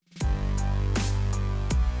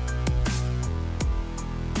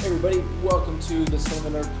everybody, welcome to the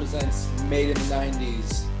Cinema Nerd Presents Made in the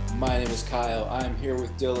 90's. My name is Kyle. I'm here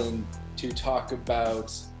with Dylan to talk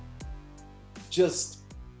about just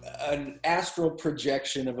an astral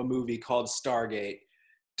projection of a movie called Stargate.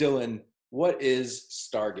 Dylan, what is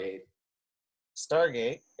Stargate?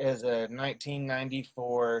 Stargate is a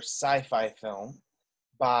 1994 sci-fi film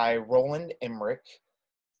by Roland Emmerich,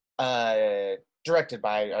 directed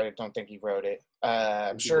by, I don't think he wrote it.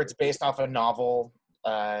 I'm sure it's based off a novel.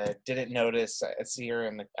 Didn't notice. I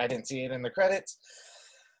didn't see it in the credits.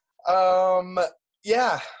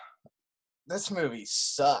 Yeah, this movie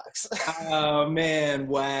sucks. Oh man,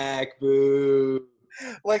 whack, boo.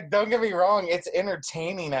 Like, don't get me wrong, it's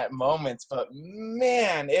entertaining at moments, but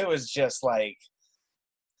man, it was just like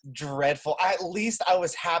dreadful. At least I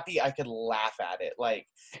was happy I could laugh at it. Like,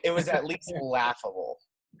 it was at least laughable.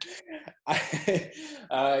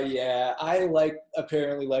 I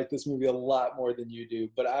apparently like this movie a lot more than you do,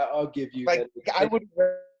 but I'll give you like that. I would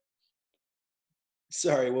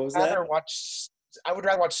Sorry, what was that? I would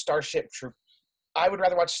rather watch Starship Troopers. I would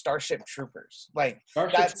rather watch Starship Troopers. Like,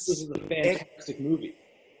 Starship Troopers is a fantastic movie.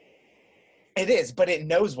 It is, but it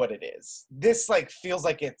knows what it is. This like feels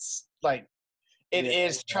like it's like it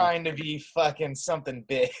is trying to be fucking something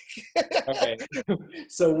big. Okay.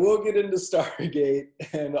 So we'll get into Stargate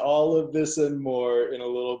and all of this and more in a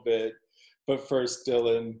little bit. But first,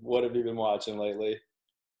 Dylan, what have you been watching lately?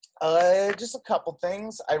 Just a couple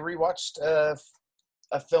things. I rewatched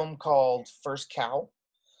a film called First Cow.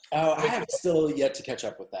 Oh, I have still yet to catch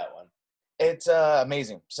up with that one. It's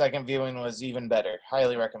amazing. Second viewing was even better.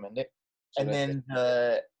 Highly recommend it. And then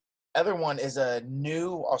the other one is a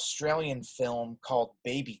new Australian film called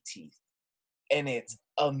Baby Teeth, and it's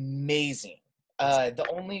amazing. The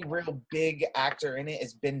only real big actor in it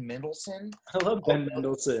is Ben Mendelsohn. I love Ben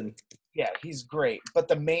Mendelsohn. Yeah, he's great. But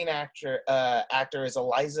the main actor is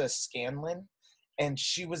Eliza Scanlon, and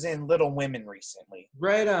she was in Little Women recently.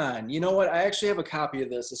 Right on. You know what? I actually have a copy of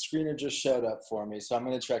this. A screener just showed up for me, so I'm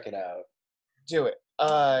going to check it out. Do it.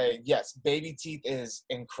 Yes, Baby Teeth is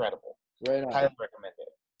incredible. Right on. Highly recommend it.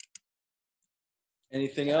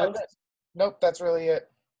 Anything else? Nope, that's really it.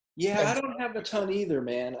 Yeah, I don't have a ton either,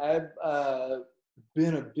 man. I've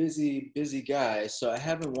been a busy guy, so I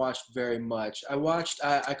haven't watched very much.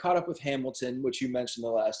 I caught up with Hamilton, which you mentioned the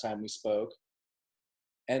last time we spoke.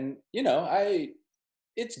 And, you know,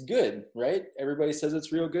 it's good, right? Everybody says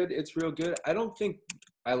it's real good. It's real good. I don't think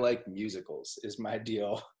I like musicals is my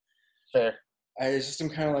deal. Fair. I just am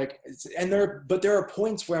kind of like, there are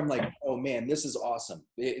points where I'm like, oh man, this is awesome.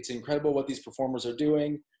 It's incredible what these performers are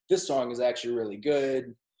doing. This song is actually really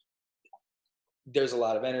good. There's a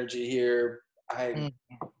lot of energy here. And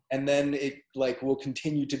then it like will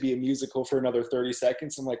continue to be a musical for another 30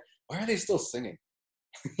 seconds. I'm like, why are they still singing?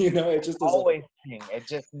 You know, it just doesn't. Always sing. It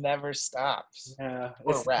just never stops. Yeah,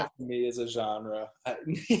 or rap. For me as a genre.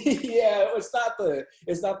 Yeah, it's not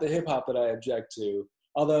the hip hop that I object to.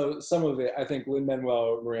 Although some of it, I think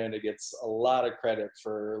Lin-Manuel Miranda gets a lot of credit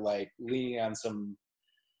for like leaning on some,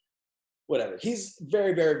 whatever. He's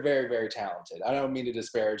very, very, very, very talented. I don't mean to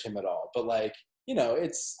disparage him at all, but like, you know,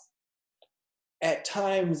 at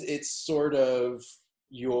times it's sort of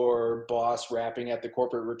your boss rapping at the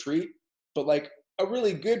corporate retreat, but like a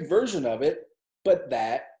really good version of it, but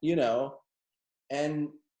that, you know, and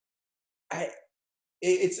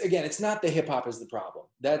it's not the hip hop is the problem.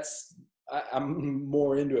 I'm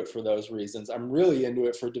more into it for those reasons. I'm really into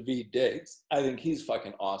it for Daveed Diggs. I think he's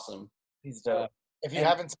fucking awesome. He's dope. If you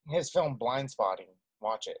haven't seen his film Blind Spotting,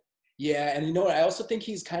 watch it. Yeah, and you know what? I also think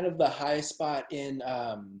he's kind of the high spot in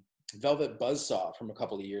Velvet Buzzsaw from a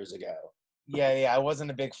couple of years ago. Yeah, I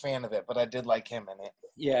wasn't a big fan of it, but I did like him in it.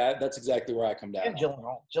 Yeah, that's exactly where I come down. And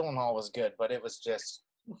Gyllenhaal was good, but it was just...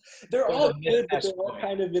 They're all good, but they're all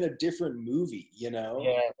kind of in a different movie, you know?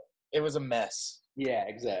 Yeah, it was a mess. Yeah,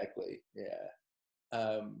 exactly.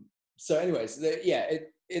 Yeah. So anyways,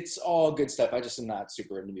 it's all good stuff. I just am not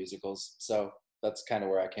super into musicals. So that's kind of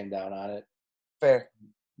where I came down on it. Fair.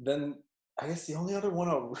 Then I guess the only other one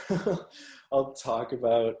I'll talk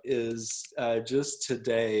about is just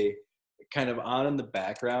today, kind of on in the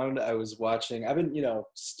background, I was watching, I've been, you know,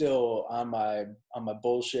 still on my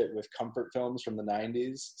bullshit with comfort films from the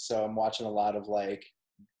 90's. So I'm watching a lot of like,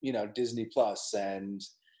 you know, Disney Plus and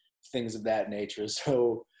things of that nature.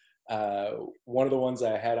 So one of the ones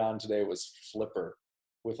I had on today was Flipper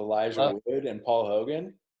with Elijah Wood and Paul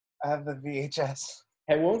Hogan. I have the VHS.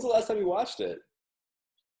 Hey, when was the last time you watched it?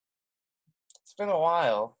 It's been a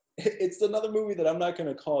while. It's another movie that I'm not going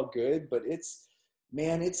to call good, but it's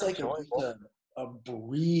like a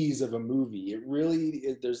breeze of a movie.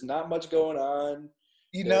 There's not much going on.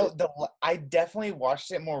 You know, I definitely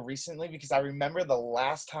watched it more recently because I remember the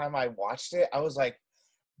last time I watched it, I was like,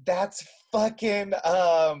 that's fucking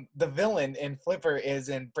the villain in Flipper is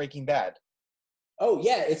in Breaking Bad. Oh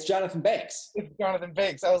yeah, it's Jonathan Banks. It's Jonathan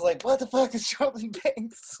Banks. I was like, what the fuck is Jonathan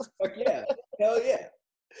Banks? Fuck yeah, hell yeah.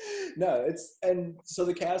 No, and so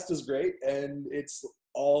the cast is great, and it's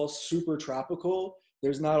all super tropical.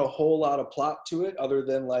 There's not a whole lot of plot to it other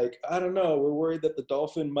than like, I don't know, we're worried that the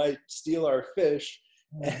dolphin might steal our fish.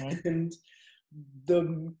 Mm-hmm. And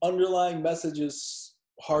the underlying message is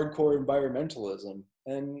hardcore environmentalism.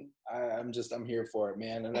 And I'm here for it,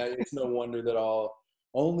 man. And it's no wonder that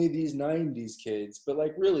only these 90s kids, but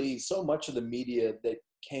like really so much of the media that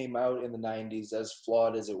came out in the 90s, as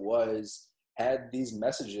flawed as it was, had these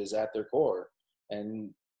messages at their core. And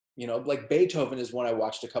like Beethoven is one I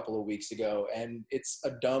watched a couple of weeks ago, and it's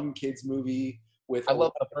a dumb kids movie with I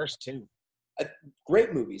love the first two.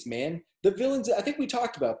 Great movies, man. The villains, I think we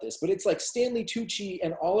talked about this, but it's like Stanley Tucci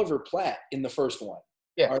and Oliver Platt in the first one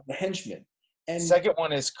are the henchmen. And second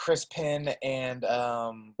one is Chris Penn and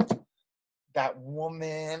that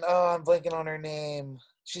woman. Oh, I'm blanking on her name.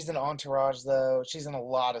 She's in Entourage, though. She's in a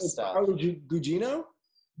lot of stuff. Gugino?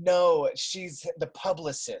 No, she's the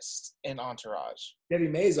publicist in Entourage. Debbie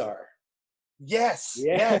Mazar. Yes.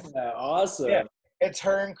 Yeah, yes. Awesome. Yeah. It's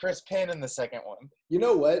her and Chris Penn in the second one. You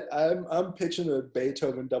know what? I'm pitching a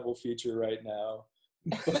Beethoven double feature right now.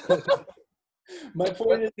 My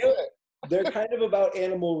point is, they're kind of about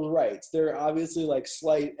animal rights. They're obviously like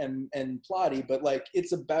slight and plotty, but like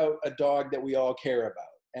it's about a dog that we all care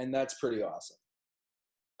about, and that's pretty awesome.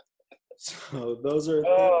 So those are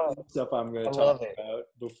the stuff I'm going to talk about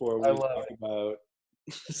before we talk about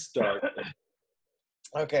Stargate.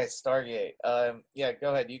 Okay, Stargate. Yeah,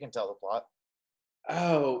 go ahead. You can tell the plot.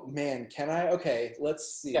 Oh man, can I? Okay,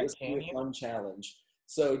 let's see. This is a fun challenge.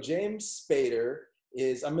 So James Spader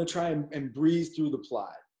is. I'm going to try and breeze through the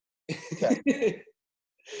plot. Okay.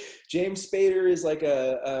 James Spader is like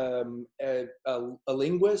a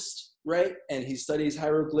linguist, right? And he studies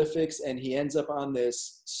hieroglyphics, and he ends up on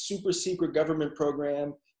this super secret government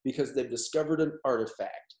program because they've discovered an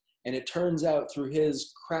artifact. And it turns out through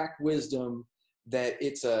his crack wisdom that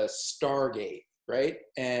it's a Stargate, right?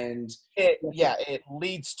 And it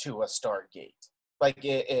leads to a Stargate. Like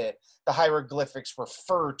the hieroglyphics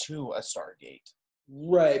refer to a Stargate.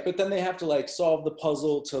 Right, but then they have to like solve the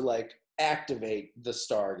puzzle to like activate the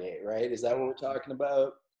Stargate, right? Is that what we're talking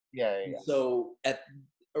about? Yeah. So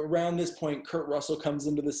around this point, Kurt Russell comes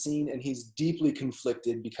into the scene, and he's deeply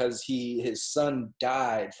conflicted because his son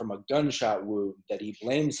died from a gunshot wound that he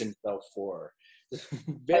blames himself for.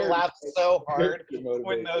 I laughed so hard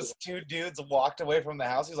when those two dudes walked away from the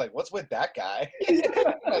house. He's like, "What's with that guy?"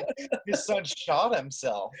 Like, his son shot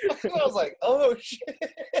himself. I was like, "Oh shit!"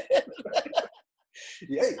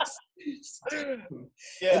 Yikes.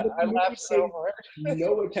 Yeah, I laughed so hard.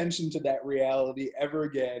 No attention to that reality ever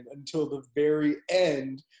again until the very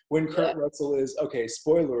end when Kurt Russell is, okay,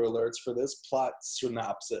 spoiler alerts for this plot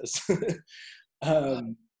synopsis.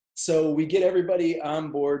 So we get everybody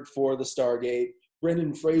on board for the Stargate.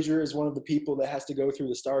 Brendan Fraser is one of the people that has to go through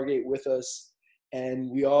the Stargate with us.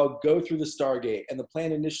 And we all go through the Stargate. And the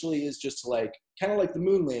plan initially is just to like, kind of like the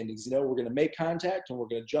moon landings, we're going to make contact and we're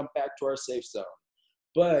going to jump back to our safe zone.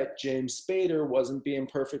 But James Spader wasn't being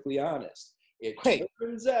perfectly honest. It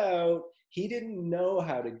turns out he didn't know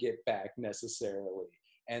how to get back necessarily.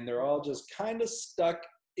 And they're all just kind of stuck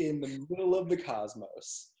in the middle of the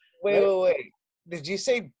cosmos. Wait. Did you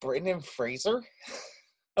say Brendan Fraser?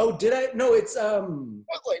 Oh, did I? No, it's I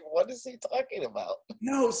was like, what is he talking about?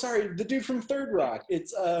 No, sorry, the dude from Third Rock.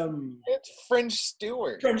 It's French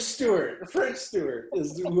Stewart. French Stewart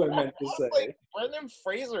is who I meant to say. Like, Brendan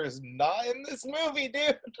Fraser is not in this movie,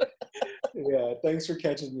 dude. Yeah, thanks for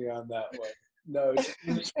catching me on that one. No,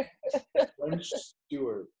 French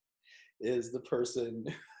Stewart is the person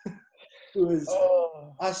who is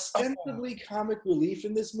ostensibly comic relief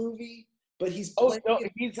in this movie. But he's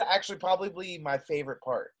he's actually probably my favorite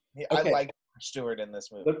part. I like Stewart in this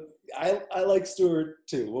movie. But I like Stewart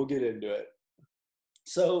too. We'll get into it.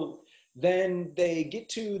 So then they get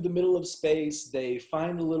to the middle of space. They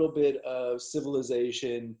find a little bit of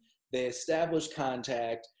civilization. They establish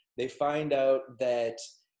contact. They find out that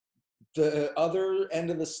the other end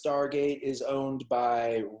of the Stargate is owned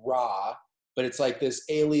by Ra, but it's like this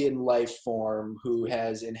alien life form who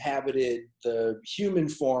has inhabited the human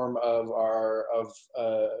form of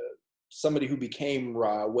somebody who became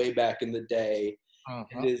Ra way back in the day,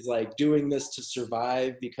 and is like doing this to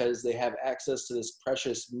survive because they have access to this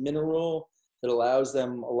precious mineral that allows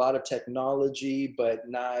them a lot of technology, but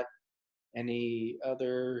not any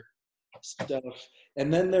other stuff.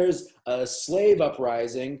 And then there's a slave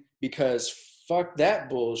uprising because fuck that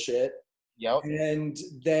bullshit. Yep. And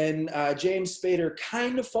then James Spader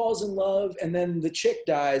kind of falls in love, and then the chick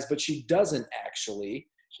dies, but she doesn't actually.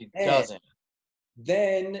 She doesn't.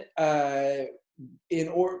 Then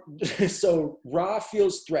so Ra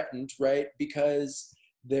feels threatened, right? Because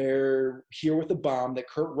they're here with a bomb that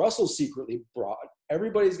Kurt Russell secretly brought.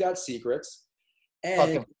 Everybody's got secrets. And,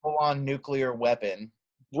 fucking full-on nuclear weapon.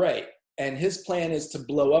 Right. And his plan is to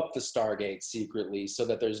blow up the Stargate secretly so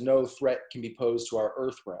that there's no threat can be posed to our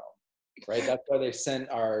Earth realm. Right? That's why they sent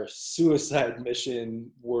our suicide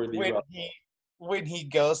mission worthy. When he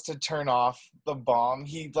goes to turn off the bomb,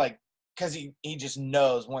 he like, because he just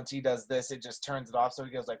knows once he does this, it just turns it off. So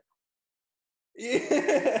he goes like,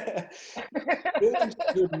 yeah. Really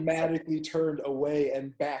dramatically turned away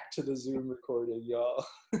and back to the Zoom recording, y'all.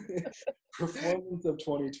 Performance of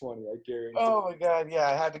 2020, I guarantee. Oh my God, yeah,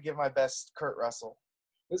 I had to give my best Kurt Russell.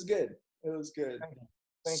 It was good. It was good.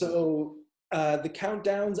 Thank you. The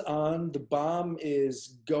countdown's on. The bomb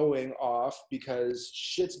is going off because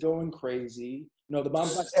shit's going crazy. No, the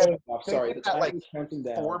bomb's not going off. Sorry, the timer is counting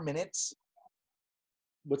down. 4 minutes.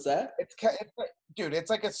 What's that? It's dude, it's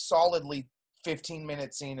like a solidly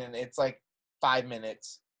 15-minute scene, and it's like 5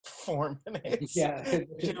 minutes, 4 minutes, 2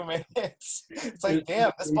 minutes. It's like,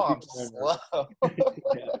 damn, this bomb's slow.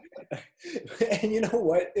 And you know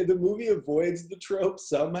what? The movie avoids the trope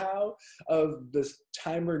somehow of the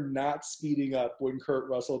timer not speeding up when Kurt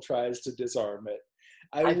Russell tries to disarm it.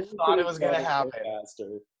 I thought it was going to happen.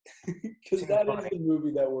 Faster. Because that is the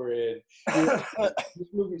movie that we're in. This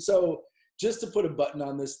movie, so just to put a button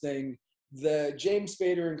on this thing, the James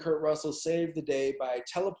Spader and Kurt Russell saved the day by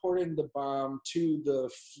teleporting the bomb to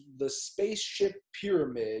the spaceship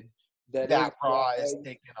pyramid that Raw is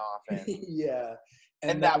taken off in. Yeah.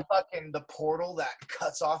 And that fucking, the portal that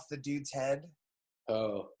cuts off the dude's head.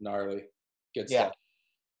 Oh, gnarly. Good stuff.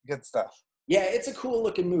 Good stuff. Yeah, it's a cool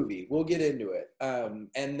looking movie. We'll get into it.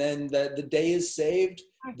 And then the day is saved.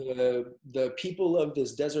 The people of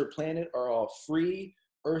this desert planet are all free.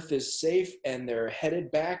 Earth is safe, and they're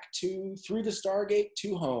headed back through the Stargate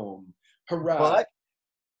to home. Hurrah! But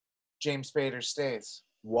James Spader stays.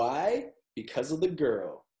 Why? Because of the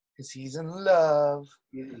girl. Because he's in love.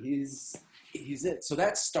 He's it. So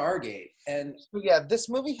that's Stargate. And yeah, this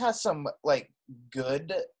movie has some like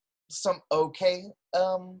good, some okay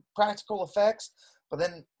practical effects, but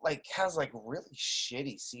then like has like really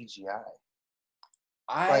shitty CGI.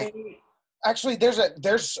 Actually, there's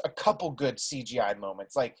a couple good CGI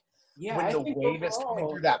moments, like when the wave is coming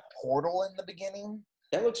through that portal in the beginning.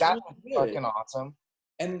 That looks really good. Fucking awesome.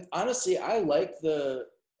 And honestly, I like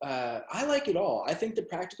it all. I think the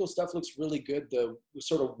practical stuff looks really good. The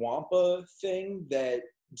sort of Wampa thing that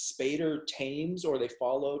Spader tames, or they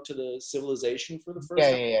follow to the civilization for the first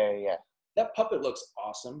time. Yeah. That puppet looks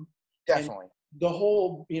awesome. Definitely. And the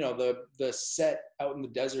whole, the set out in the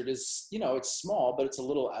desert is, it's small, but it's a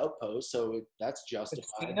little outpost, so that's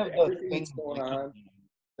justified.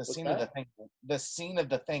 The scene of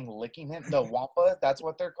the thing licking him, the Wampa, that's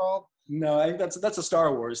what they're called? No, I think that's a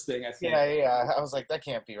Star Wars thing, I think. Yeah. I was like, that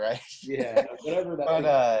can't be right. Yeah, whatever that is.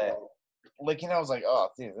 But licking, I was like, oh,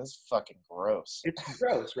 dude, this is fucking gross. It's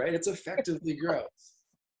gross, right? It's effectively gross.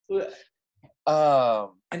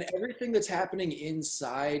 And everything that's happening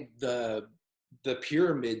inside the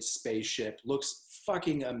pyramid spaceship looks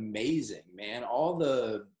fucking amazing, man. All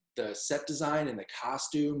the set design and the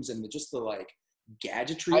costumes and just the like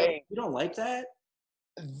gadgetry. You don't like that?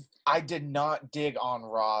 I did not dig on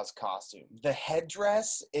Ra's costume. The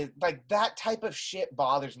headdress is like, that type of shit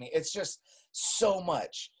bothers me. It's just so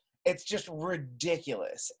much. It's just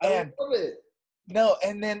ridiculous. I love it. No,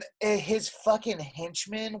 and then his fucking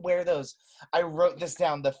henchmen wear those. I wrote this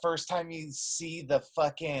down. The first time you see the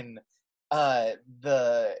fucking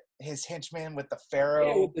his henchman with the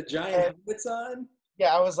pharaoh, with the giant helmets on.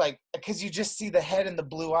 Yeah, I was like, because you just see the head and the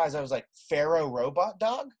blue eyes. I was like, Pharaoh robot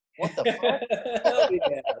dog. What the fuck? Hell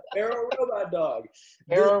yeah, Pharaoh robot dog.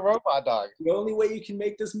 Pharaoh robot dog. The only way you can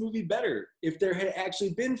make this movie better if there had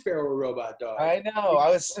actually been Pharaoh robot dog. I know. I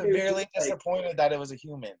was severely disappointed that it was a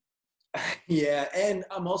human. Yeah, and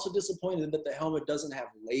I'm also disappointed that the helmet doesn't have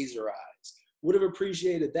laser eyes. Would have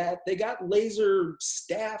appreciated that. They got laser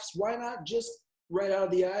staffs. Why not just right out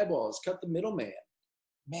of the eyeballs? Cut the middleman.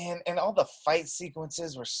 Man, and all the fight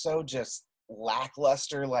sequences were so just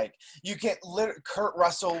lackluster. Like, you get Kurt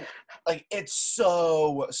Russell, like, it's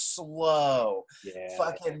so slow. Yeah.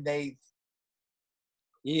 Fucking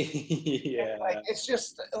yeah. Like, it's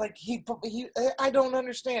just like he I don't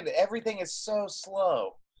understand it. Everything is so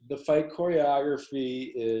slow. The fight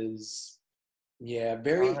choreography is Yeah,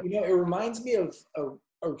 very. It reminds me of a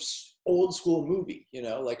old school movie.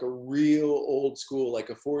 Like a real old school, like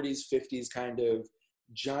a 40s, 50s kind of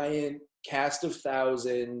giant cast of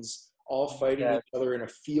thousands all fighting Yeah, each other in a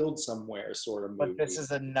field somewhere sort of but this movie.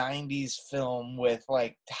 is a 90s film with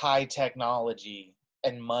like high technology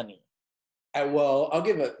and money. Well, I'll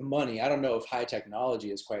give it money. I don't know if high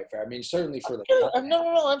technology is quite fair. I mean, certainly for the Sure, time.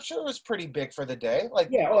 no. I'm sure it was pretty big for the day. Like,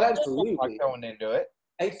 Yeah, oh, there's a lot absolutely. going into it.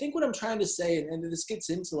 I think what I'm trying to say, and this gets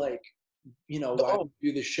into like, why Oh, we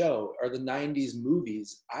do the show, are the 90s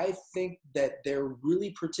movies. I think that they're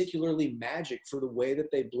really particularly magic for the way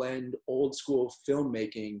that they blend old school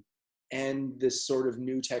filmmaking and this sort of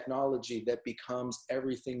new technology that becomes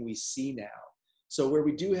everything we see now. So where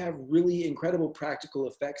we do have really incredible practical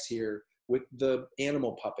effects here with the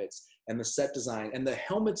animal puppets and the set design and the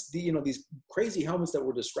helmets, these crazy helmets that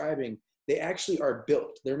we're describing, they actually are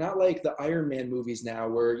built. They're not like the Iron Man movies now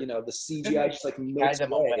where, the then CGI they just like CGI melts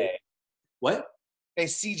them away. away. What? They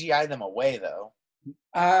CGI them away, though.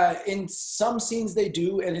 In some scenes they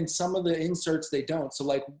do, and in some of the inserts they don't. So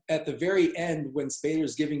like at the very end when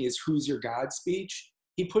Spader's giving his "Who's Your God" speech,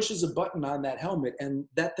 he pushes a button on that helmet and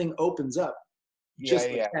that thing opens up Yeah, just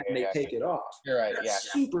like yeah, that, and yeah, they yeah. take it off. You're right. Yeah,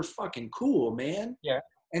 That's super fucking cool, man. yeah.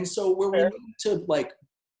 And so where we Fair. need to like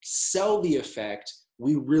sell the effect,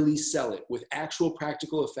 we really sell it with actual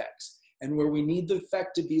practical effects. And where we need the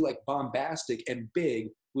effect to be like bombastic and big,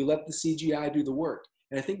 we let the CGI do the work.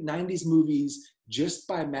 And I think 90s movies, just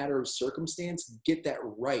by matter of circumstance, get that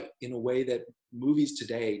right in a way that movies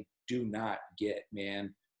today do not get,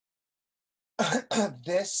 man.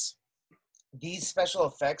 These special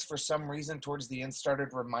effects, for some reason, towards the end, started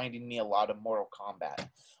reminding me a lot of Mortal Kombat,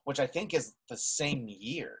 which I think is the same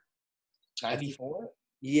year, 94.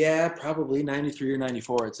 Yeah, probably 93 or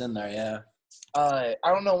 94. It's in there, yeah. I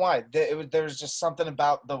don't know why. There was just something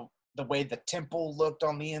about the way the temple looked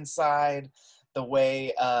on the inside, the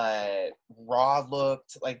way Raw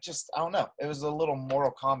looked, like, just I don't know. It was a little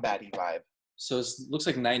Mortal Kombat-y vibe. So it looks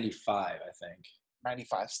like 95, I think.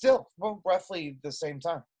 95, still, well, roughly the same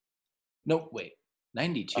time. No, wait.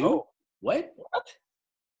 92? Oh, What?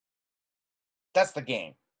 that's the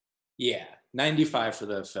game. Yeah, 95 for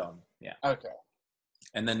the film. Yeah. Okay.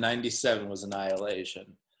 And then 97 was Annihilation.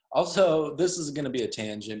 Also, this is going to be a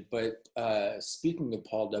tangent, but speaking of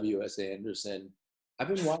Paul W.S. Anderson, I've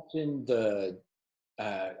been watching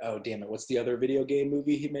oh, damn it, what's the other video game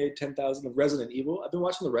movie he made, 10,000 of Resident Evil? I've been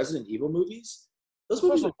watching the Resident Evil movies. Those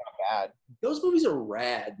movies are not bad. Those movies are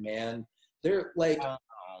rad, man. They're like,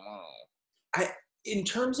 in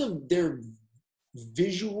terms of their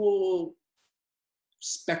visual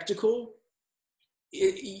spectacle,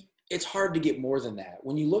 it's hard to get more than that.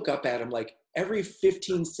 When you look up at them, like every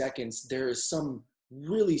 15 seconds, there is some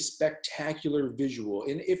really spectacular visual.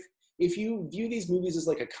 And if you view these movies as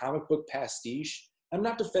like a comic book pastiche, I'm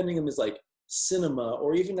not defending them as like cinema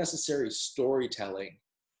or even necessary storytelling,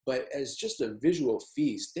 but as just a visual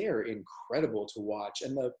feast, they are incredible to watch.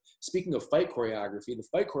 And speaking of fight choreography, the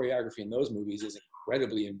fight choreography in those movies is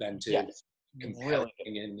incredibly inventive, Yes, compelling,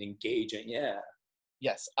 and engaging. Yeah.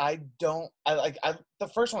 Yes, the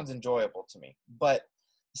first one's enjoyable to me, but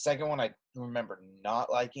the second one I remember not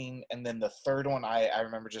liking, and then the third one I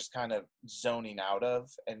remember just kind of zoning out of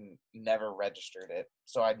and never registered it,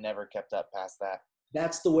 so I never kept up past that.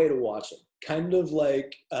 That's the way to watch them. Kind of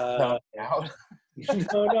like Zoning out.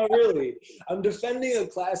 no, not really. I'm defending a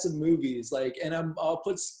class of movies, like, and I'll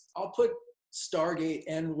put Stargate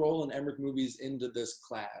and Roland Emmerich movies into this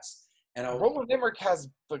class. And Roland Emmerich has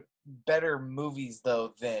better movies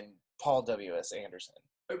though than Paul W.S. Anderson.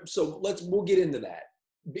 So we'll get into that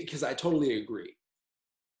because I totally agree.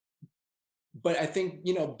 But I think,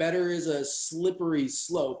 better is a slippery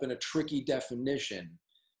slope and a tricky definition.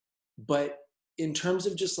 But in terms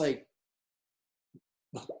of just like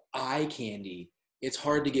eye candy, it's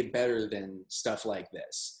hard to get better than stuff like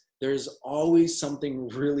this. There's always something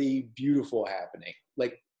really beautiful happening,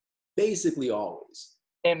 like basically always.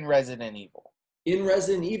 In Resident Evil. In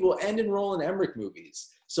Resident Evil and in Roland Emmerich movies.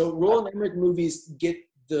 So Roland Emmerich movies get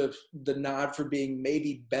the nod for being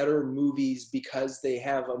maybe better movies because they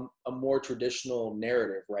have a more traditional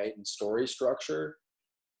narrative, right, and story structure.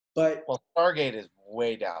 But Stargate is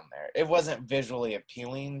way down there. It wasn't visually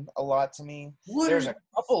appealing a lot to me. There's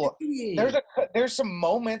some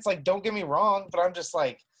moments, like, don't get me wrong, but I'm just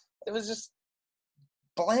like, it was just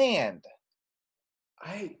bland.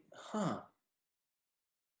 I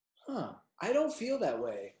don't feel that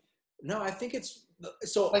way. No, I think it's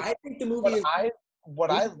so. Like, I think the movie is.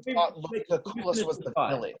 What I thought looked the coolest was the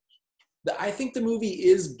village. I think the movie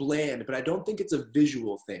is bland, but I don't think it's a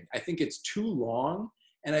visual thing. I think it's too long,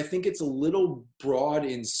 and I think it's a little broad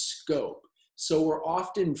in scope. So we're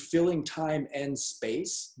often filling time and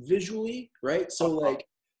space visually, right? So like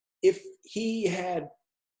if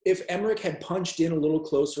Emmerich had punched in a little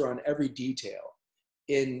closer on every detail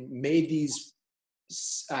and made these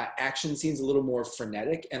action scenes a little more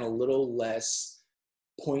frenetic and a little less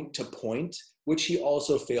point to point, which he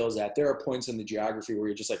also fails at. There are points in the geography where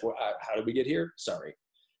you're just like, well, how did we get here? Sorry.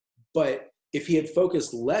 But if he had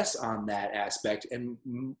focused less on that aspect and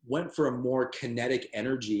went for a more kinetic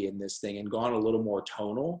energy in this thing and gone a little more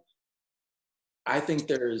tonal, I think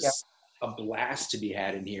there's a blast to be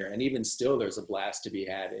had in here. And even still, there's a blast to be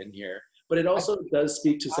had in here. But it also does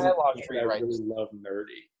speak to some of the things that I really love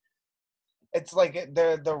nerdy. It's like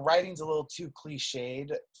the writing's a little too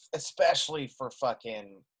cliched, especially for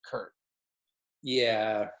fucking Kurt.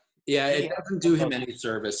 Yeah. Yeah, it doesn't do him any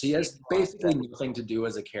service. He has basically nothing to do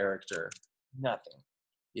as a character. Nothing.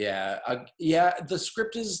 Yeah. The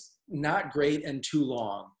script is not great and too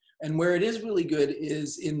long. And where it is really good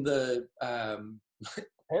is in the...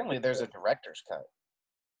 Apparently there's a director's cut.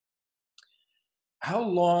 How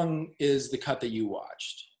long is the cut that you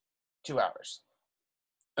watched? 2 hours.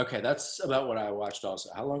 Okay, that's about what I watched also.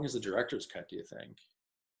 How long is the director's cut, do you think?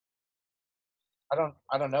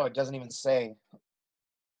 I don't know. It doesn't even say.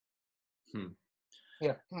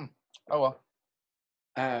 Yeah. Oh well.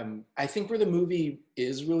 I think where the movie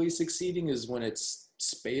is really succeeding is when it's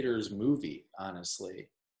Spader's movie, honestly.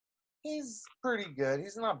 He's pretty good.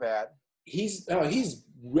 He's not bad.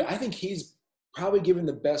 I think he's probably given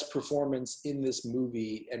the best performance in this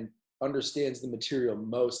movie and understands the material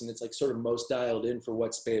most, and it's like sort of most dialed in for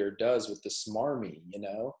what Spader does with the smarmy, you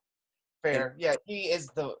know? Fair. Yeah,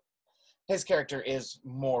 his character is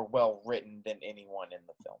more well written than anyone in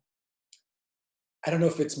the film. I don't know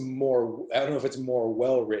if it's more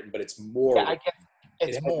well written, but it's more. Yeah, I guess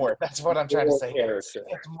it's more. That's what I'm trying to say.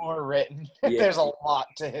 It's more written. Yeah. There's a lot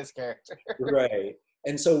to his character. Right.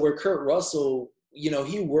 And so where Kurt Russell,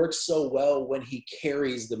 he works so well when he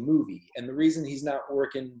carries the movie. And the reason he's not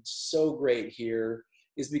working so great here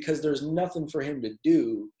is because there's nothing for him to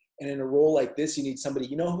do. And in a role like this, you need somebody,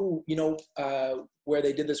 where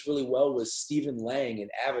they did this really well was Stephen Lang in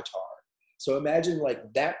Avatar. So imagine like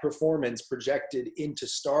that performance projected into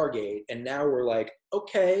Stargate. And now we're like,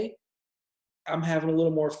 okay, I'm having a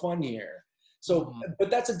little more fun here. So,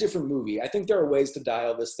 but that's a different movie. I think there are ways to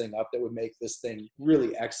dial this thing up that would make this thing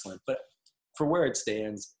really excellent. But for where it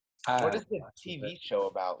stands, what is the TV show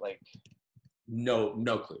about? Like, no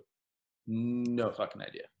clue, no fucking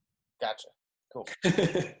idea. Gotcha. Cool.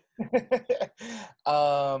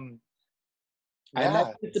 I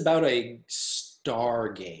know it's about a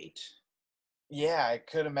Stargate. Yeah, I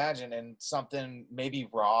could imagine, and something maybe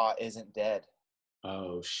Ra isn't dead.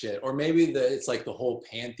 Oh shit! Or maybe it's like the whole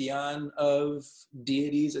pantheon of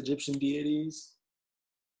deities, Egyptian deities.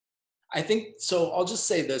 I think so. I'll just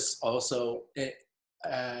say this also.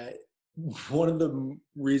 One of the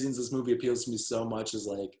reasons this movie appeals to me so much is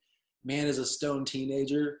like, man, as a stone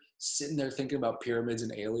teenager, sitting there thinking about pyramids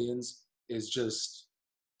and aliens is just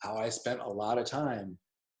how I spent a lot of time.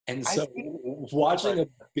 And so watching a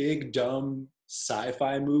big, dumb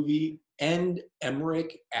sci-fi movie and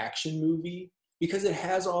Emmerich action movie, because it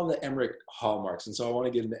has all the Emmerich hallmarks. And so I want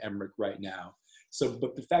to get into Emmerich right now. So,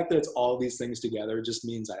 but the fact that it's all these things together just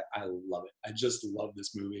means I love it. I just love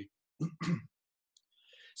this movie.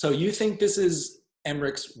 So you think this is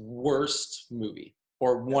Emmerich's worst movie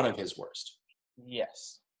or one of his worst?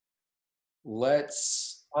 Yes.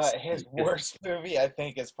 Let's... his worst movie, I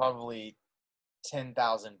think, is probably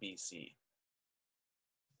 10,000 BC.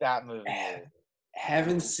 That movie.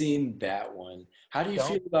 Haven't seen that one. How do you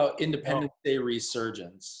feel about Independence Day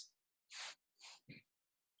Resurgence?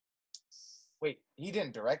 Wait, he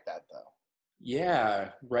didn't direct that though. Yeah,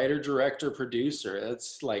 writer, director, producer.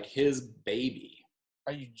 That's like his baby.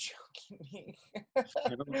 Are you joking me?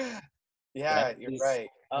 Yeah, you're right.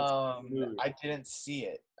 I didn't see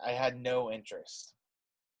it. I had no interest.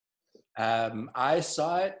 I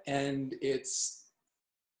saw it, and it's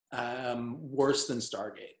worse than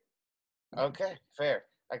Stargate. Okay, fair.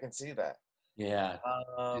 I can see that. Yeah,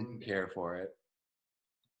 didn't care for it.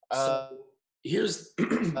 So here's go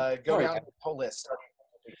down the whole list.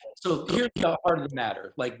 So here's the heart of the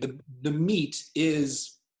matter. Like the meat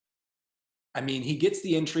is, I mean, he gets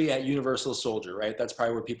the entry at Universal Soldier, right? That's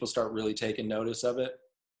probably where people start really taking notice of it.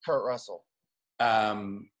 Kurt Russell.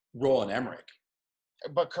 Roland Emmerich.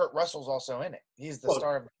 But Kurt Russell's also in it. He's the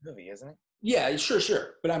star of the movie, isn't he? Yeah,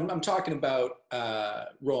 sure. But I'm talking about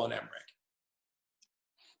Roland Emmerich.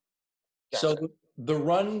 Gotcha. So the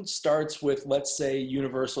run starts with, let's say,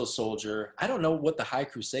 Universal Soldier. I don't know what the High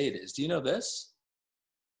Crusade is. Do you know this?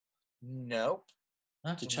 Nope.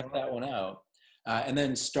 I'll have to check that one out. And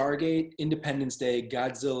then Stargate, Independence Day,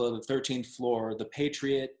 Godzilla, The 13th Floor, The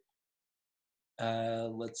Patriot.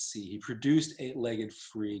 Let's see. He produced Eight-Legged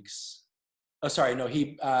Freaks. Oh, sorry. No,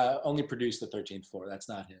 he only produced The 13th Floor. That's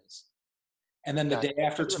not his. And then The Day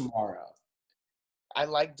After Tomorrow. I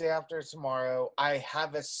like Day After Tomorrow. I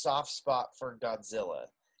have a soft spot for Godzilla.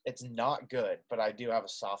 It's not good, but I do have a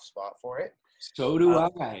soft spot for it. So do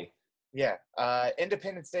I. Yeah.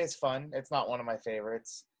 Independence Day is fun. It's not one of my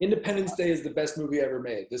favorites. Independence Day is the best movie ever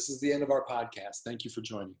made. This is the end of our podcast. Thank you for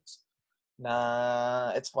joining us.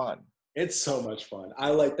 Nah, it's fun. It's so much fun. I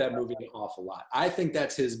like that movie an awful lot. I think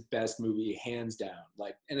that's his best movie, hands down.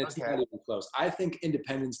 And it's not even close. I think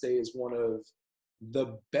Independence Day is one of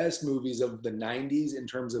the best movies of the 90s in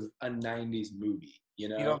terms of a 90s movie. You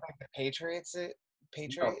know? You don't think The Patriots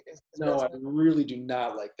Patriot is no, I really do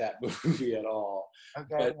not like that movie at all.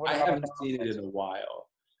 Okay. But I haven't seen it in a while.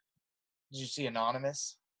 Did you see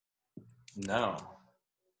Anonymous? No.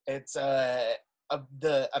 It's about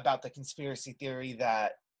the conspiracy theory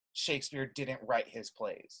that Shakespeare didn't write his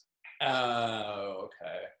plays. Oh,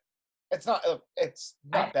 okay. It's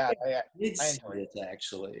not bad. I enjoyed it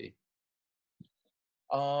actually.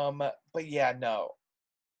 But yeah, no.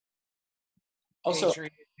 Also,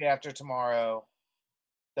 Patriot, Day After Tomorrow.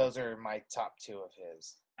 Those are my top two of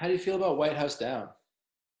his. How do you feel about White House Down?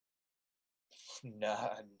 No,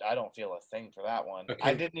 I don't feel a thing for that one. Okay.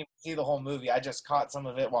 I didn't even see the whole movie. I just caught some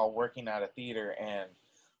of it while working at a theater, and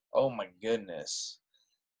oh my goodness,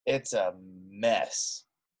 it's a mess.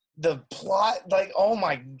 The plot, oh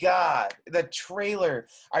my God, the trailer.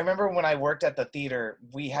 I remember when I worked at the theater,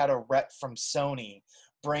 we had a rep from Sony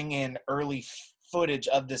bring in early footage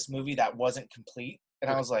of this movie that wasn't complete, and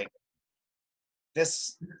I was like,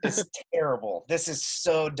 this is terrible. This is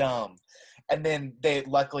so dumb. And then they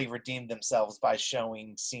luckily redeemed themselves by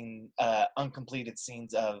showing uncompleted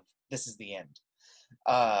scenes of This Is the End.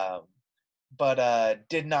 But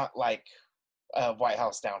did not like White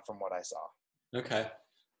House Down from what I saw. Okay.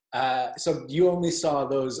 So you only saw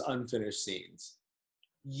those unfinished scenes?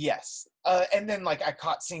 Yes. And then I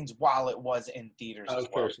caught scenes while it was in theaters as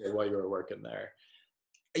well. Sure, while you were working there.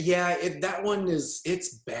 Yeah, that one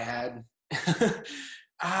it's bad.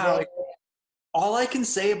 All I can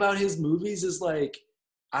say about his movies is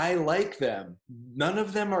I like them. None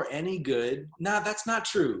of them are any good. Nah, that's not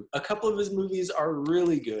true. A couple of his movies are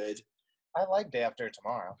really good. I like Day After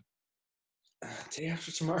Tomorrow. Day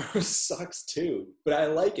After Tomorrow sucks too, but I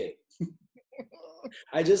like it.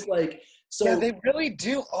 I just so. Yeah, they really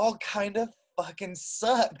do all kind of fucking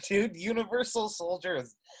suck, dude. Universal Soldier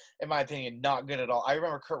is, in my opinion, not good at all. I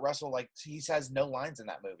remember Kurt Russell, he has no lines in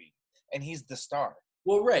that movie, and he's the star.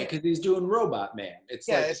 Well, right, because he's doing Robot Man. It's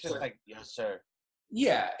just yes, sir.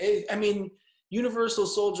 Yeah, Universal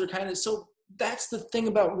Soldier kind of. So that's the thing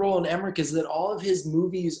about Roland Emmerich is that all of his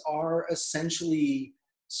movies are essentially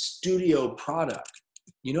studio product.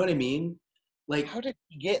 You know what I mean? How did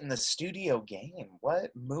he get in the studio game? What?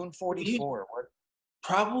 Moon 44? What?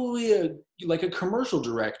 Probably a commercial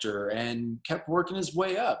director and kept working his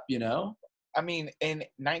way up, you know? I mean, in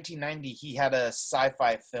 1990, he had a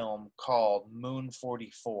sci-fi film called Moon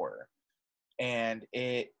 44, and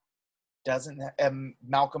it doesn't.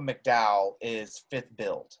 Malcolm McDowell is fifth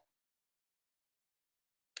billed.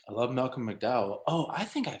 I love Malcolm McDowell. Oh, I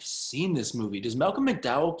think I've seen this movie. Does Malcolm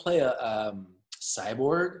McDowell play a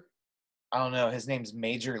cyborg? I don't know. His name's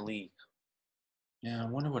Major League. Yeah, I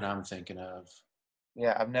wonder what I'm thinking of.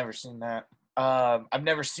 Yeah, I've never seen that. I've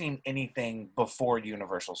never seen anything before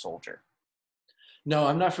Universal Soldier. No,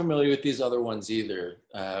 I'm not familiar with these other ones either.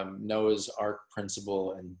 Noah's Ark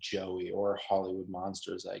Principle and Joey, or Hollywood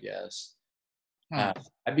Monsters, I guess.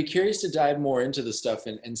 I'd be curious to dive more into the stuff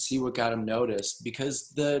and see what got him noticed,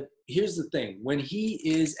 because here's the thing. When he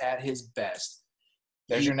is at his best.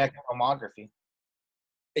 There's your next filmography.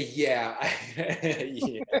 Yeah.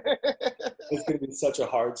 Yeah. It's going to be such a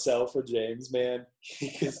hard sell for James, man,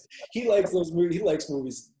 because he likes those movies. He likes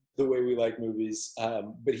movies the way we like movies,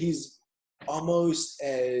 but he's almost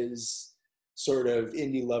as sort of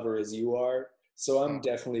indie lover as you are. So I'm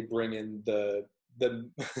definitely bringing the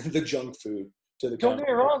junk food to the. Don't get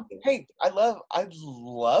me wrong. Hey, I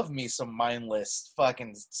love me some mindless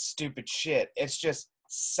fucking stupid shit. It's just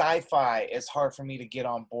sci-fi is hard for me to get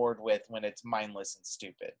on board with when it's mindless and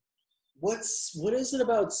stupid. What is it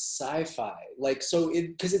about sci-fi?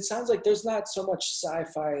 Because it sounds like there's not so much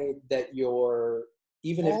sci-fi that you're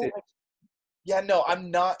Yeah, no,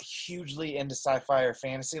 I'm not hugely into sci-fi or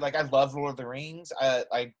fantasy. I love Lord of the Rings. I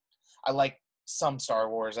like some Star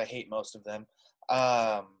Wars. I hate most of them.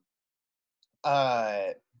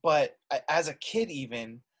 But as a kid,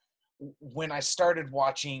 even when I started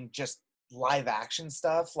watching just live action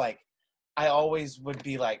stuff, like I always would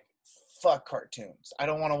be like, fuck cartoons. I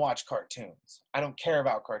don't want to watch cartoons. I don't care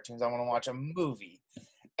about cartoons. I want to watch a movie.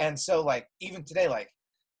 And so like even today, like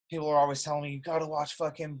people are always telling me, you gotta watch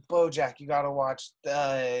fucking BoJack. You gotta watch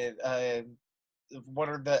what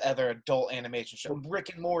are the other adult animation shows? Rick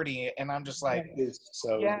and Morty. And I'm just like,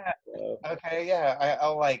 So yeah, okay, yeah.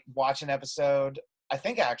 I'll like watch an episode. I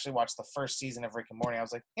think I actually watched the first season of Rick and Morty. I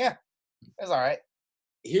was like, yeah, it's all right.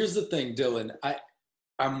 here's the thing, Dylan.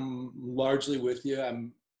 I'm largely with you.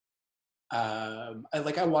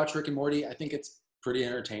 I watch Rick and Morty. I think it's pretty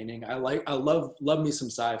entertaining. I love me some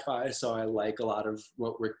sci-fi, so I like a lot of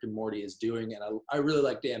what Rick and Morty is doing, and I really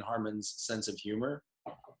like Dan Harmon's sense of humor.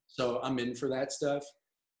 So I'm in for that stuff.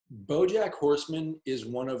 BoJack Horseman is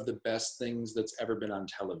one of the best things that's ever been on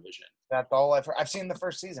television. That's all I've seen the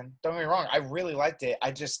first season. Don't get me wrong, I really liked it.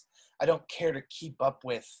 I don't care to keep up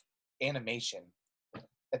with animation.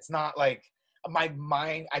 It's not like my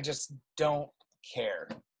mind. I just don't care.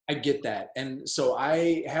 I get that. And so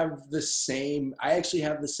I actually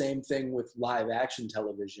have the same thing with live action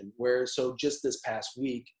television where, so just this past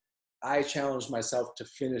week, I challenged myself to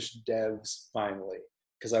finish Devs finally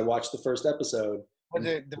because I watched the first episode. Was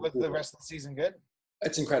the rest of the season good?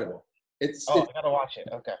 It's incredible. I gotta watch it.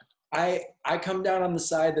 Okay. I come down on the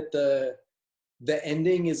side that the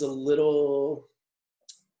ending is a little.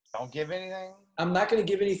 Don't give anything. I'm not going to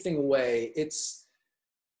give anything away.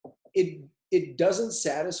 It doesn't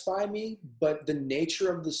satisfy me, but the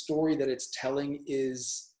nature of the story that it's telling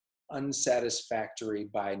is unsatisfactory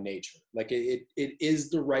by nature. Like it is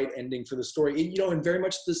the right ending for the story. In very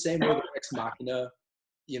much the same way that Ex Machina,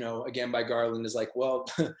 again by Garland is like, well,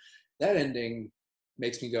 that ending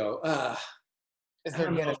makes me go, Is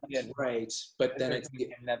there gonna be right? But then it's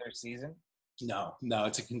another season. No,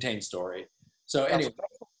 it's a contained story. So anyway,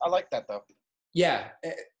 I like that though. Yeah.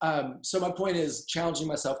 So my point is, challenging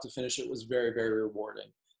myself to finish it was very, very rewarding.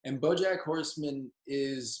 And BoJack Horseman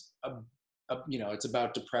is it's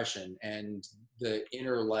about depression and the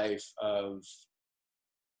inner life of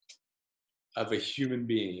a human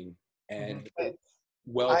being, and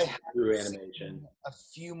through animation. A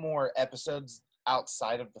few more episodes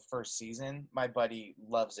outside of the first season. My buddy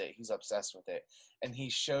loves it. He's obsessed with it, and he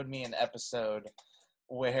showed me an episode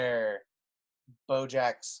where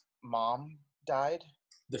BoJack's mom died.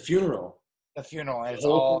 The funeral. And it's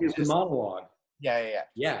all just monologue. Yeah.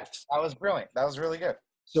 That was brilliant. That was really good.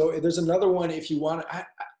 So there's another one if you want. I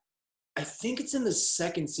think it's in the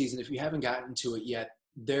second season. If you haven't gotten to it yet,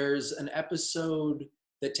 there's an episode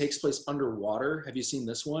that takes place underwater. Have you seen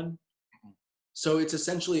this one? So it's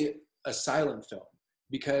essentially a silent film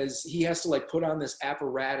because he has to like put on this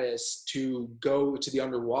apparatus to go to the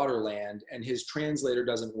underwater land, and his translator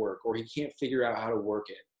doesn't work, or he can't figure out how to work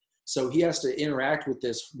it. So he has to interact with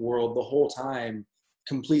this world the whole time,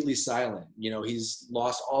 completely silent. He's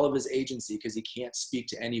lost all of his agency because he can't speak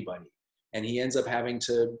to anybody. And he ends up having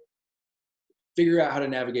to figure out how to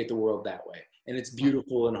navigate the world that way. And it's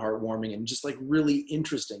beautiful and heartwarming and just like really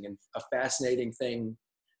interesting and a fascinating thing.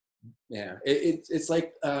 Yeah, it's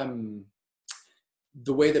like the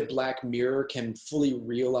way that Black Mirror can fully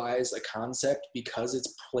realize a concept because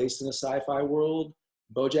it's placed in a sci-fi world.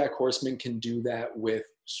 BoJack Horseman can do that with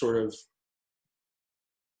sort of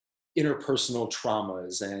interpersonal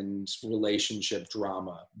traumas and relationship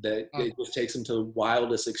drama that it just takes them to the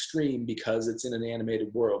wildest extreme because it's in an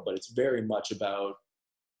animated world, but it's very much about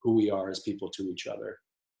who we are as people to each other.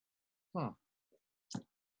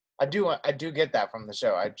 I do get that from the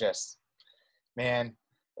show.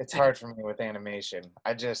 It's hard for me with animation.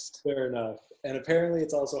 Fair enough. And apparently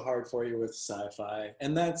it's also hard for you with sci-fi.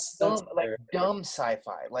 And that's like dumb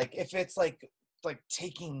sci-fi. Like if it's like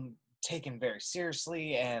taken very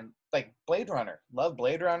seriously, and like Blade Runner. Love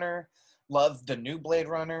Blade Runner. Love the new Blade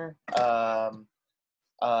Runner. What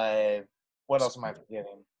else am I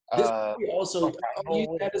forgetting? This movie also, I'll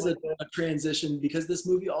use that as a transition because this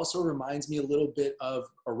movie also reminds me a little bit of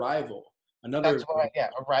Arrival.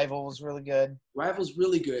 Arrival was really good. Arrival's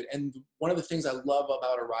really good. And one of the things I love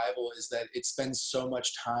about Arrival is that it spends so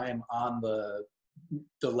much time on the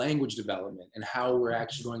language development and how we're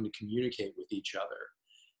actually going to communicate with each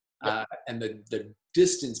other. And the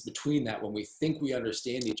distance between that when we think we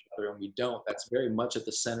understand each other and we don't, that's very much at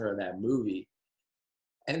the center of that movie.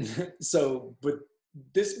 And so, but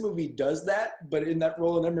this movie does that, but in that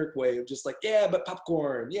Roland Emmerich way of just like, yeah, but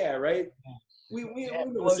popcorn. Yeah, right? We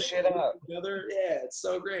blow shit up together. Yeah, it's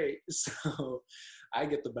so great. So I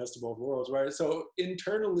get the best of both worlds, right? So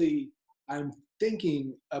internally, I'm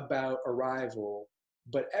thinking about Arrival,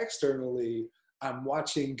 but externally, I'm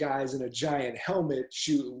watching guys in a giant helmet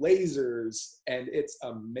shoot lasers, and it's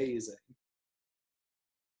amazing.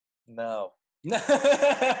 No.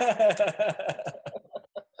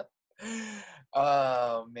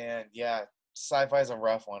 Oh man, yeah. Sci-fi is a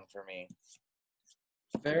rough one for me.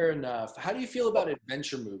 Fair enough. How do you feel about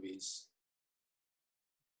adventure movies?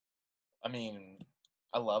 I mean,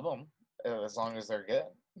 I love them as long as they're good.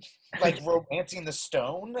 Like Romancing the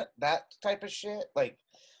Stone, that type of shit. Like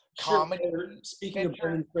comedy. Sure. Speaking of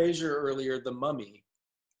Brendan Fraser earlier, The Mummy.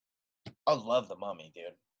 I love The Mummy,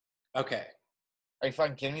 dude. Okay. Are you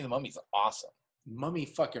fucking kidding me? The Mummy's awesome. Mummy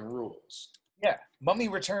fucking rules. Yeah. Mummy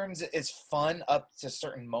Returns is fun up to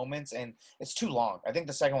certain moments, and it's too long. I think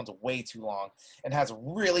the second one's way too long and has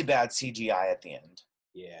really bad CGI at the end.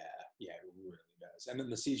 Yeah, it really does. And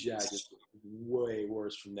then the CGI gets way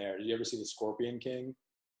worse from there. Did you ever see The Scorpion King?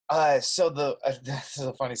 This is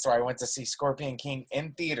a funny story. I went to see Scorpion King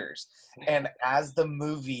in theaters, and as the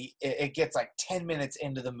movie, it gets like 10 minutes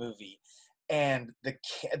into the movie, and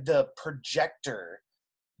the projector,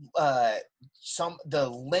 the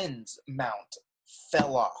lens mount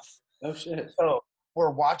fell off. Oh shit! So we're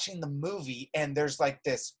watching the movie, and there's like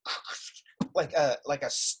this, like a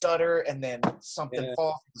stutter, and then something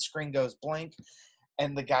falls. The screen goes blank,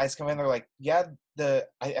 and the guys come in. They're like, "Yeah,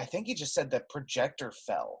 I think he just said the projector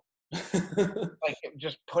fell." Like,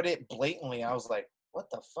 just put it blatantly. I was like, "What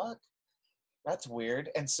the fuck? That's weird."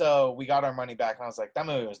 And so we got our money back, and I was like, "That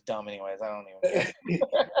movie was dumb, anyways. I don't even care."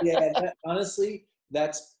 Yeah, honestly,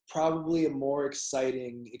 that's probably a more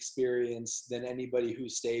exciting experience than anybody who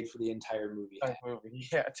stayed for the entire movie.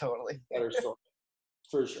 Yeah, totally. Better story,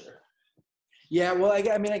 for sure. Yeah, well,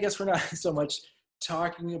 I mean, I guess we're not so much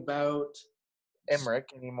talking about Emmerich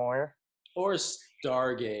anymore, or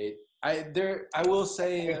Stargate. I will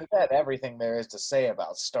say we said everything there is to say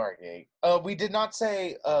about Stargate. We did not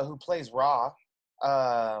say who plays Ra.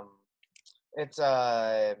 It's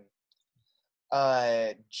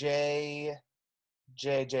J.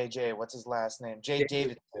 What's his last name? Jay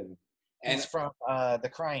Davidson. He's from The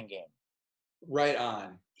Crying Game. Right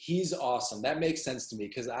on. He's awesome. That makes sense to me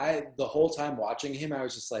because the whole time watching him, I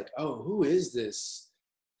was just like, oh, who is this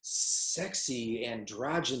sexy,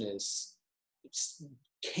 androgynous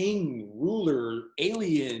king, ruler,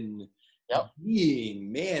 alien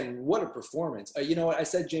being? Man, what a performance. You know what? I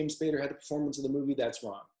said James Spader had the performance of the movie. That's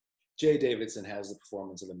wrong. Jay Davidson has the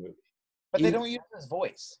performance of the movie. But they don't use his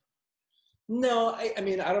voice. No, I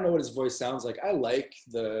mean, I don't know what his voice sounds like. I like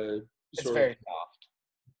the It's very soft.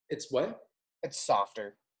 It's what? It's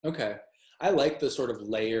softer. Okay. I like the sort of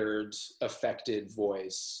layered, affected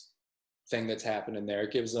voice thing that's happening there.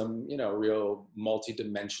 It gives them, real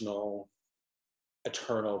multi-dimensional,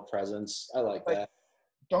 eternal presence. I like that.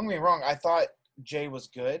 Don't get me wrong. I thought Jay was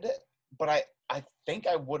good, but I think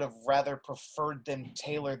I would have rather preferred them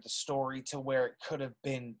tailor the story to where it could have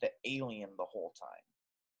been the alien the whole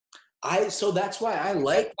time. So that's why I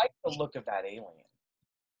like the look of that alien.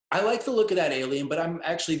 I like the look of that alien, but I'm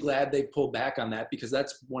actually glad they pulled back on that because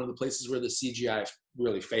that's one of the places where the CGI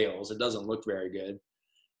really fails. It doesn't look very good.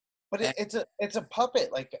 But it's a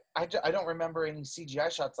puppet. Like I don't remember any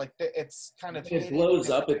CGI shots. Like it's kind of it blows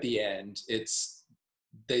up at the end.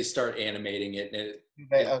 They start animating it and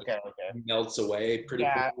it melts away pretty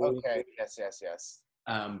quickly. Okay. Yes.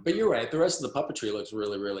 But you're right. The rest of the puppetry looks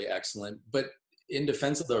really, really excellent. But in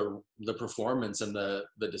defense of the performance and the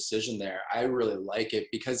decision there, I really like it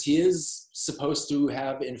because he is supposed to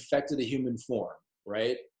have infected a human form,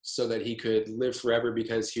 right? So that he could live forever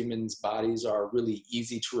because humans' bodies are really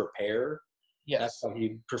easy to repair. Yes. That's how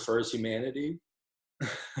he prefers humanity.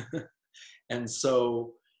 And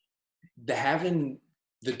so having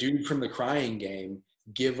the dude from The Crying Game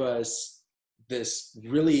give us this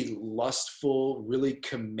really lustful, really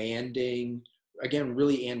commanding, again,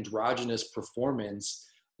 really androgynous performance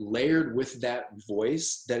layered with that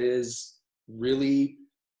voice that is really,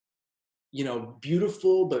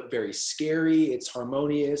 beautiful, but very scary. It's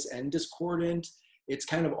harmonious and discordant. It's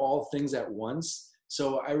kind of all things at once.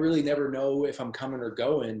 So I really never know if I'm coming or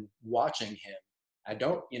going watching him. I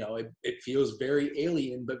don't, it feels very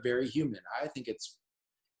alien, but very human. I think it's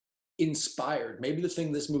inspired. Maybe the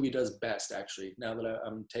thing this movie does best, actually, now that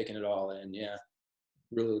I'm taking it all in. Yeah,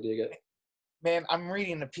 really dig it. Man, I'm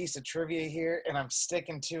reading a piece of trivia here, and I'm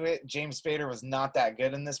sticking to it. James Spader was not that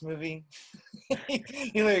good in this movie. He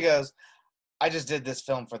literally goes, I just did this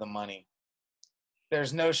film for the money.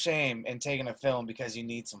 There's no shame in taking a film because you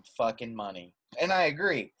need some fucking money. And I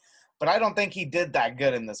agree. But I don't think he did that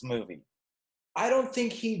good in this movie. I don't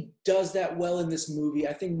think he does that well in this movie.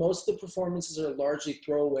 I think most of the performances are largely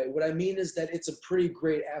throwaway. What I mean is that it's a pretty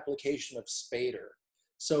great application of Spader.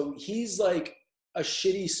 So he's like a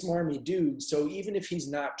shitty, smarmy dude. So even if he's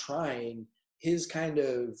not trying, his kind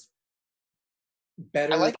of I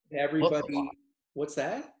better like than his look a lot. everybody. What's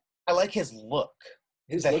that? I like his look.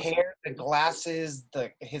 His The looks. hair, the glasses,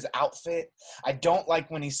 his outfit. I don't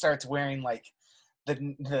like when he starts wearing like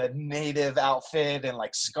the native outfit and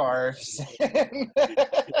like scarves.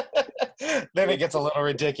 Then it gets a little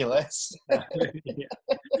ridiculous. Yeah.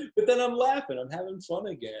 But then I'm laughing. I'm having fun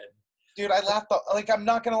again. Dude, I laughed. Like, I'm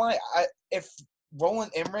not gonna lie. If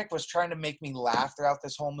Roland Emmerich was trying to make me laugh throughout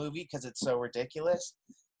this whole movie because it's so ridiculous,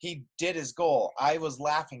 he did his goal. I was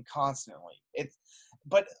laughing constantly.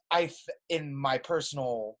 But in my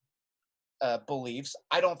personal beliefs,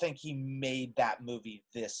 I don't think he made that movie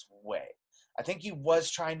this way. I think he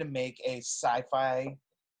was trying to make a sci-fi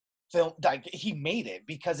film. Like, he made it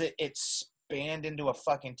because it spanned into a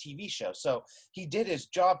fucking TV show. So he did his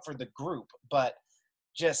job for the group, but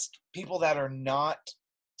just people that are not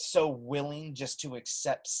so willing just to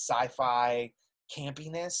accept sci-fi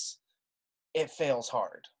campiness, it fails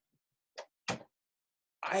hard.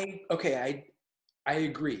 I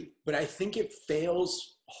agree, but I think it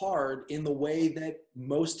fails hard in the way that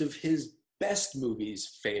most of his best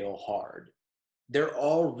movies fail hard. They're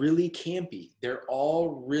all really campy. They're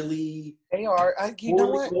all really They are. You know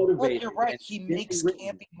what? motivated. You're right. He makes written.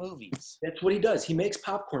 campy movies. That's what he does. He makes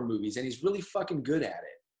popcorn movies, and he's really fucking good at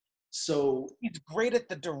it. So he's great at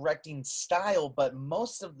the directing style, but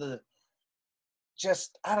most of the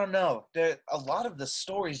I don't know. A lot of the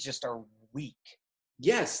stories just are weak.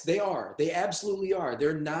 Yes, they are. They absolutely are.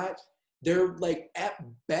 They're like, at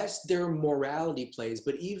best, they're morality plays,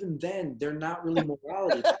 but even then, they're not really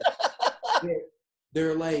morality plays.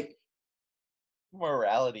 They're like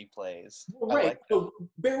morality plays. Right. Like so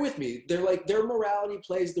bear with me. They're morality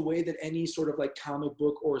plays the way that any sort of like comic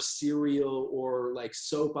book or serial or like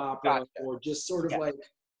soap opera or just sort of like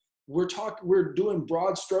we're doing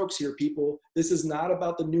broad strokes here, people. This is not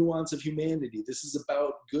about the nuance of humanity. This is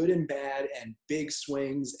about good and bad and big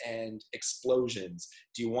swings and explosions.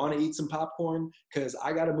 Do you want to eat some popcorn? Because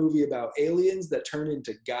I got a movie about aliens that turn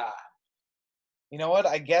into God. You know what?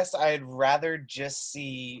 I guess I'd rather just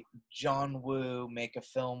see John Woo make a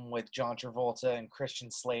film with John Travolta and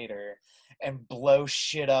Christian Slater and blow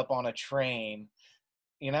shit up on a train.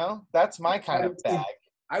 You know? That's my kind of bag.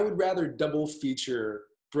 I would rather double feature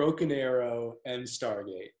Broken Arrow and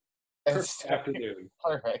Stargate. Perfect afternoon.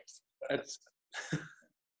 Perfect. That's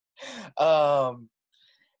oh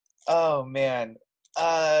man.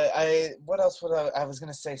 What else would I was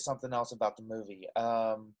gonna say something else about the movie.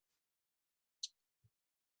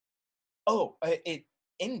 It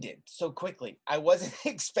ended so quickly. I wasn't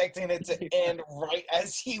expecting it to end right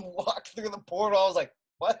as he walked through the portal. I was like,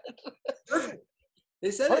 what? Perfect.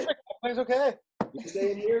 They said Perfect. Everything's okay. You're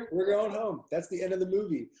staying here, we're going home. That's the end of the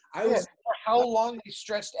movie. For how long they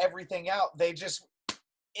stretched everything out, they just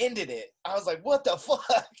ended it. I was like, what the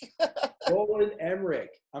fuck? Roland Emmerich,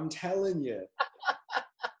 I'm telling you.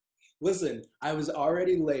 Listen, I was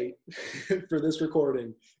already late for this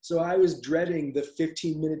recording, so I was dreading the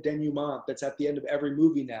 15-minute denouement that's at the end of every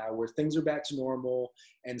movie now, where things are back to normal,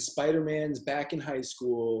 and Spider-Man's back in high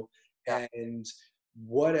school, and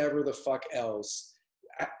whatever the fuck else.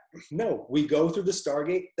 No, we go through the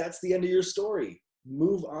Stargate. That's the end of your story.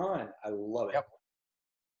 Move on. I love it. Yep.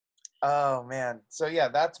 Oh, man. So, yeah,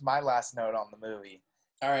 that's my last note on the movie.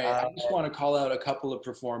 All right, I just want to call out a couple of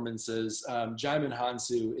performances. Jaimin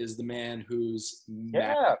Hansu is the man who's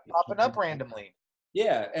popping up randomly.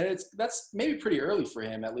 Yeah, and that's maybe pretty early for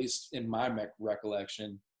him, at least in my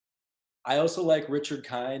recollection. I also like Richard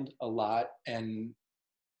Kind a lot, and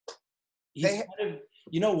he's kind of,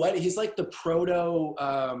 you know what? He's like the proto.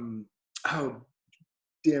 Oh,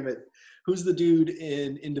 damn it! Who's the dude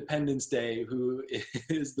in Independence Day who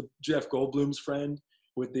is the Jeff Goldblum's friend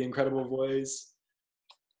with the incredible voice?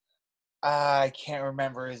 I can't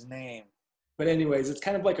remember his name. But anyways, it's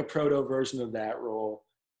kind of like a proto version of that role.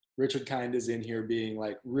 Richard Kind is in here being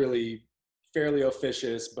like really fairly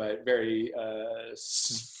officious, but very,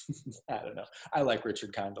 I don't know. I like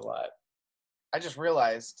Richard Kind a lot. I just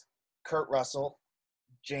realized Kurt Russell,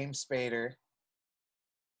 James Spader,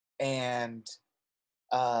 and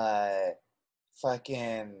Well,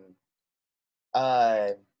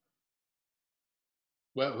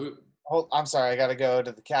 who? I'm sorry, I got to go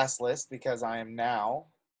to the cast list because I am now.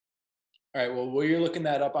 All right, well, while you're looking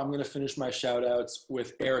that up, I'm going to finish my shout-outs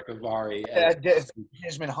with Eric Avari.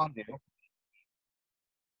 Dijman Hondu.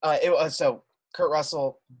 It was so Kurt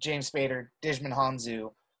Russell, James Spader, Dijman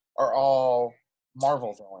Hansu are all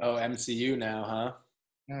Marvel villains. Oh, MCU now, huh?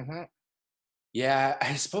 Mm-hmm. Yeah,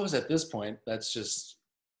 I suppose at this point, that's just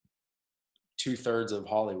 2/3 of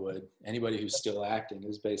Hollywood. Anybody who's still acting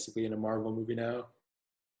is basically in a Marvel movie now.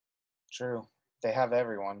 True. They have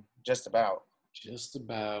everyone, just about. Just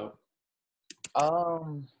about.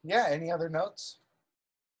 Yeah, any other notes?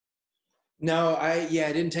 No, I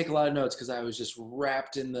didn't take a lot of notes because I was just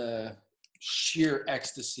wrapped in the sheer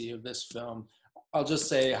ecstasy of this film. I'll just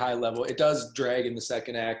say high level. It does drag in the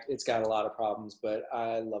second act. It's got a lot of problems, but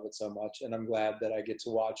I love it so much, and I'm glad that I get to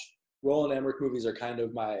watch. Roland Emmerich movies are kind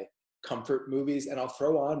of my comfort movies, and I'll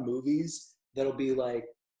throw on movies that'll be like,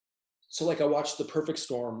 so like I watched The Perfect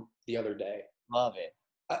Storm the other day. Love it.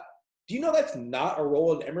 Do you know that's not a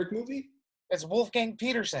Roland Emmerich movie? It's Wolfgang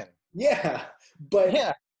Peterson. Yeah, but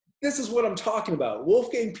Yeah. This is what I'm talking about.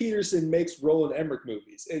 Wolfgang Peterson makes Roland Emmerich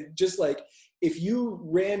movies. It just like, if you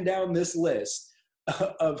ran down this list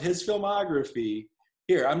of his filmography,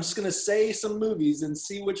 here, I'm just going to say some movies and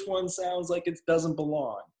see which one sounds like it doesn't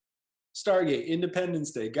belong. Stargate,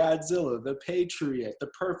 Independence Day, Godzilla, The Patriot, The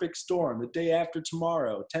Perfect Storm, The Day After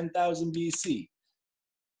Tomorrow, 10,000 BC.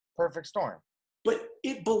 Perfect Storm. But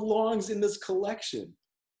it belongs in this collection.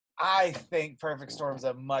 I think Perfect Storm is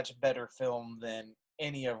a much better film than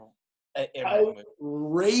any of Emmerich movie.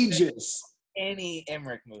 Outrageous. Any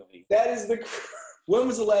Emmerich movie. That is when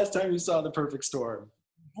was the last time you saw The Perfect Storm?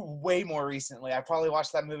 Way more recently. I probably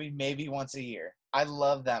watch that movie maybe once a year. I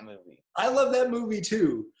love that movie. I love that movie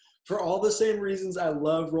too. For all the same reasons I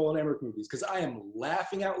love Roland Emmerich movies, because I am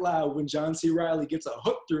laughing out loud when John C. Reilly gets a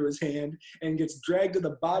hook through his hand and gets dragged to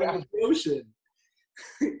the bottom of the ocean.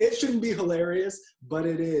 It shouldn't be hilarious, but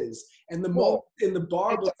it is. And the moment in the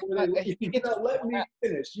bar before they leave, let me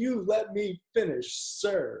finish. You let me finish,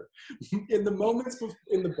 sir. In the moments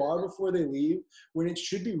in the bar before they leave, when it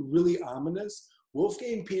should be really ominous,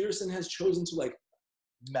 Wolfgang Peterson has chosen to like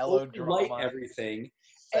melodrama everything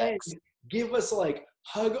and give us like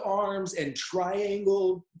hug arms and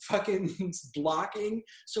triangle fucking blocking.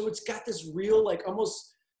 So it's got this real like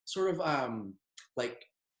almost sort of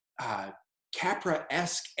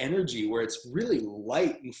Capra-esque energy where it's really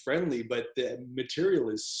light and friendly, but the material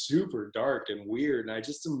is super dark and weird. And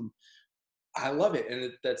I love it.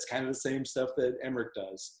 And that's kind of the same stuff that Emmerich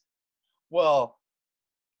does. Well,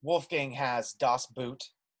 Wolfgang has Das Boot.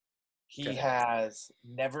 He has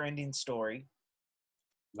Never-Ending Story.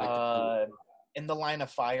 In the Line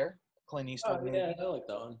of Fire, Clint Eastwood movie. Yeah, I like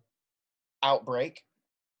that one. Outbreak.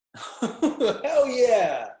 Hell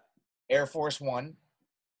yeah. Air Force One.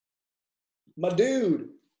 My dude.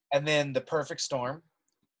 And then The Perfect Storm.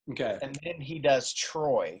 Okay. And then he does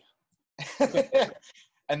Troy.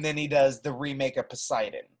 And then he does the remake of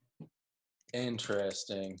Poseidon.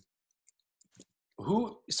 Interesting.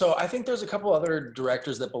 So I think there's a couple other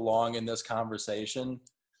directors that belong in this conversation.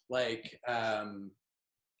 Like,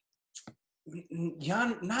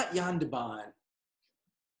 not Jan de Bont.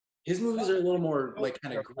 His movies are a little more like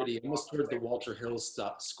kind of gritty, almost towards the Walter Hill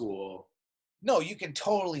school. No, you can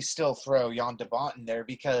totally still throw Jan de Bont in there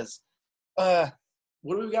because what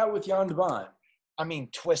do we got with Jan de Bont? I mean,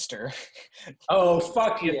 Twister. Oh,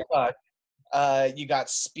 fuck yeah. You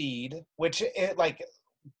got Speed, which it like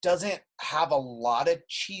doesn't have a lot of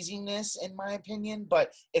cheesiness in my opinion,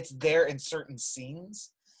 but it's there in certain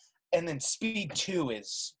scenes. And then Speed 2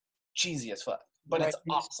 is cheesy as fuck, but it's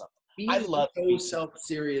awesome. I love it. So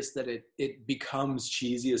self-serious that it becomes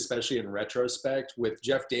cheesy, especially in retrospect, with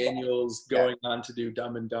Jeff Daniels going on to do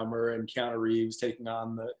Dumb and Dumber and Keanu Reeves taking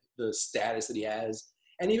on the status that he has.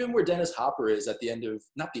 And even where Dennis Hopper is at the end of,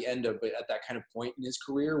 not the end of, but at that kind of point in his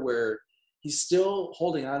career where he's still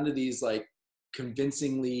holding on to these like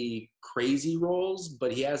convincingly crazy roles,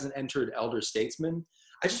 but he hasn't entered Elder Statesman.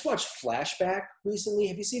 I just watched Flashback recently.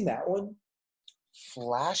 Have you seen that one?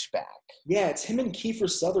 Flashback? Yeah, it's him and Kiefer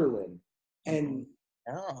Sutherland. And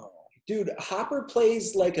dude, Hopper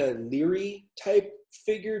plays like a Leary type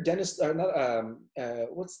figure.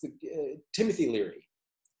 Timothy Leary.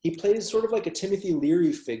 He plays sort of like a Timothy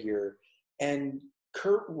Leary figure, and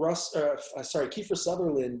Kiefer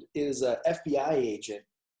Sutherland is a FBI agent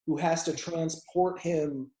who has to transport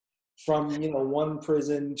him from one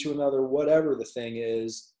prison to another, whatever the thing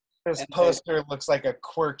is. This poster looks like a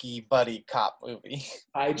quirky buddy cop movie.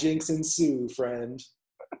 Hijinks ensue, friend.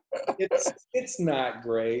 It's not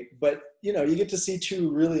great, but you get to see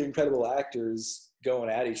two really incredible actors going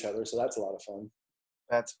at each other, so that's a lot of fun.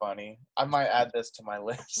 That's funny. I might add this to my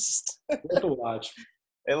list. Worth a watch.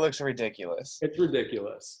 It looks ridiculous. It's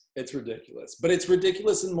ridiculous. But it's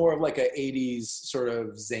ridiculous in more of like a 80s sort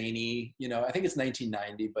of zany, I think it's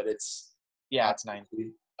 1990, but it's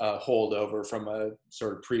 90. A holdover from a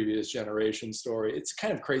sort of previous generation story. It's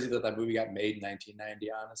kind of crazy that movie got made in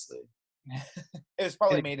 1990, honestly. It was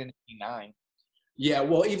probably made in 89. Yeah,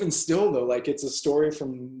 well, even still though, like it's a story from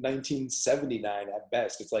 1979 at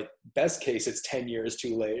best. It's like best case, it's 10 years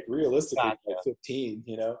too late. Realistically, Gotcha. it's like 15.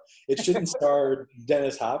 You know, it shouldn't star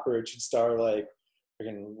Dennis Hopper. It should star like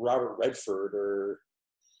freaking Robert Redford or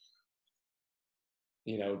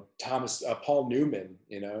Thomas Paul Newman.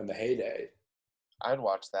 In the heyday. I'd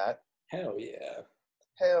watch that. Hell yeah.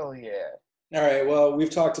 Hell yeah. All right. Well,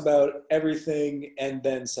 we've talked about everything and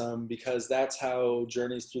then some because that's how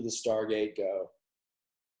Journeys Through the Stargate go.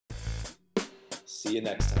 See you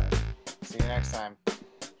next time. See you next time.